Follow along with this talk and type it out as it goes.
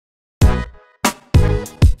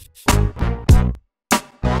Hey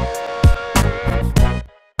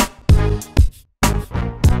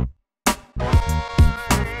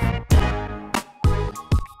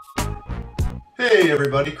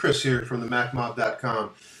everybody, Chris here from themacmob.com.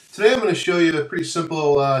 Today I'm going to show you a pretty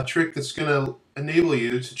simple trick that's going to enable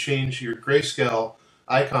you to change your grayscale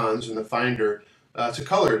icons in the Finder to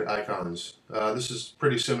colored icons. This is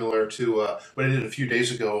pretty similar to what I did a few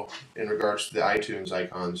days ago in regards to the iTunes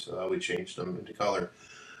icons. We changed them into color.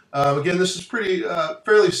 Again, this is pretty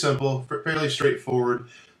fairly simple, fairly straightforward.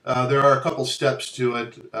 There are a couple steps to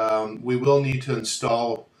it. We will need to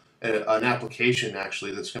install an application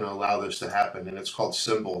actually that's going to allow this to happen, and it's called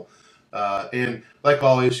Symbol. And like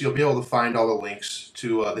always, you'll be able to find all the links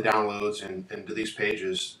to the downloads and to these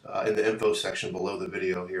pages in the info section below the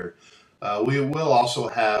video here. We will also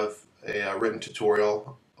have a written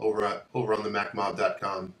tutorial over on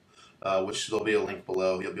themacmob.com, which there'll be a link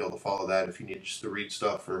below. You'll be able to follow that if you need just to read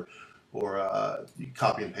stuff or you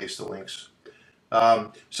copy and paste the links.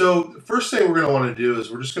 So the first thing we're going to want to do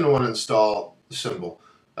is we're just going to want to install Symbol.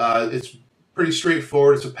 It's pretty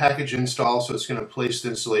straightforward. It's a package install, so it's going to place the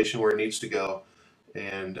installation where it needs to go,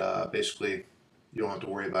 and basically you don't have to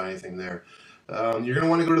worry about anything there. You're going to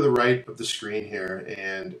want to go to the right of the screen here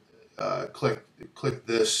and click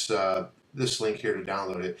this link here to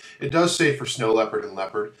download it. It does say for Snow Leopard and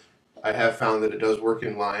Leopard. I have found that it does work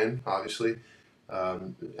in Lion, obviously. I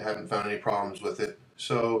haven't found any problems with it.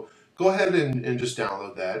 So go ahead and just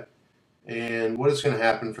download that. And what is going to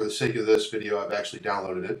happen, for the sake of this video, I've actually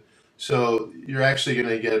downloaded it. So you're actually going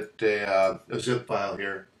to get a zip file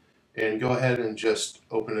here, and go ahead and just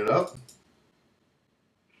open it up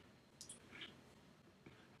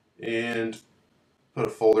and put a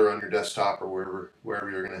folder on your desktop or wherever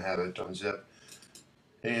you're going to have it unzip,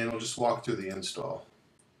 and we'll just walk through the install.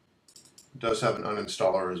 It does have an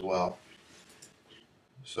uninstaller as well,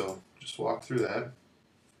 so just walk through that, and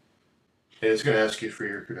it's going to ask you for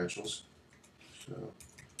your credentials. So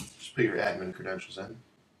just put your admin credentials in.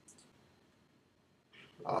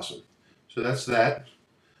 Awesome. So that's that.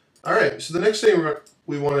 All right, so the next thing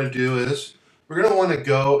we want to do is we're going to want to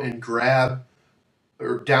go and grab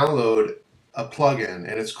or download a plugin,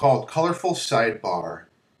 and it's called Colorful Sidebar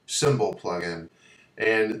Symbol plugin.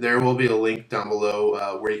 And there will be a link down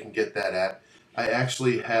below where you can get that at. I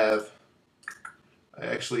actually have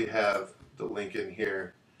the link in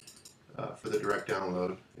here for the direct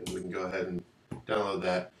download, and we can go ahead and download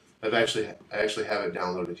that. I actually have it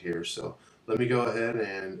downloaded here, so let me go ahead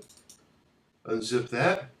and unzip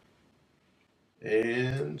that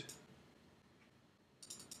and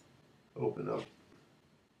open up.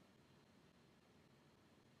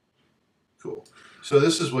 Cool. So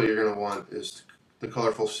this is what you're going to want, is the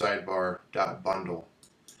colorful sidebar.bundle.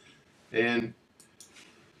 And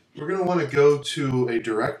we're going to want to go to a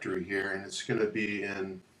directory here, and it's going to be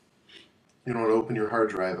in, you want to open your hard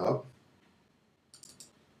drive up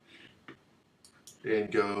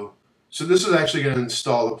and go. So this is actually going to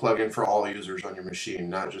install the plugin for all users on your machine,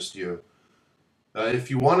 not just you.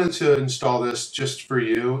 If you wanted to install this just for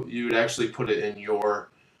you, you would actually put it in your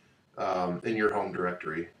home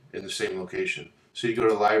directory in the same location. So you go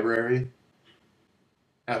to Library,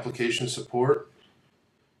 Application Support,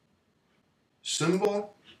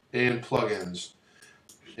 Symbol, and Plugins.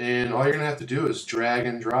 And all you're going to have to do is drag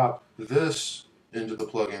and drop this into the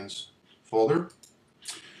Plugins folder,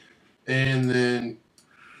 and then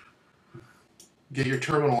get your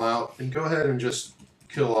terminal out and go ahead and just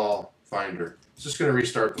kill all Finder. It's just going to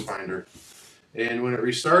restart the Finder. And when it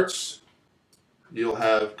restarts, you'll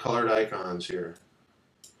have colored icons here.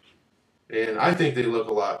 And I think they look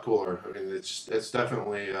a lot cooler. I mean, it's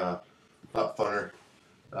definitely a lot funner.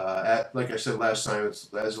 Like I said last time, it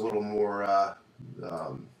has a little more,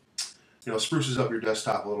 spruces up your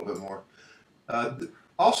desktop a little bit more.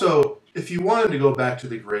 Also, if you wanted to go back to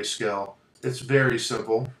the grayscale, it's very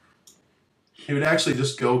simple. You would actually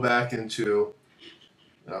just go back into,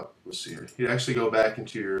 let's see here. You'd actually go back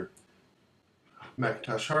into your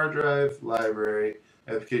Macintosh hard drive, library,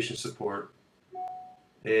 application support,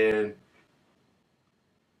 and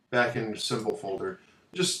back in the Symbol folder.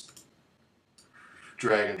 Just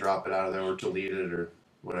drag and drop it out of there, or delete it, or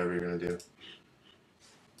whatever you're going to do.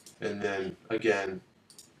 And then, again,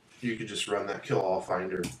 you could just run that kill all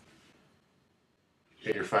Finder,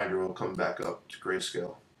 and your Finder will come back up to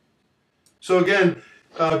grayscale. So again,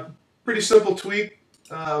 pretty simple tweak.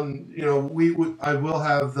 I will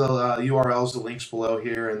have the URLs, the links below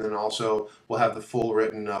here, and then also we'll have the full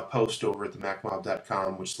written post over at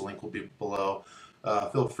themacmob.com, which the link will be below.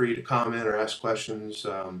 Feel free to comment or ask questions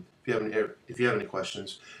if you have any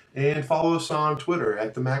questions, and follow us on Twitter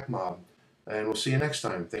at @themacmob. and we'll see you next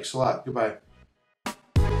time. Thanks a lot. Goodbye.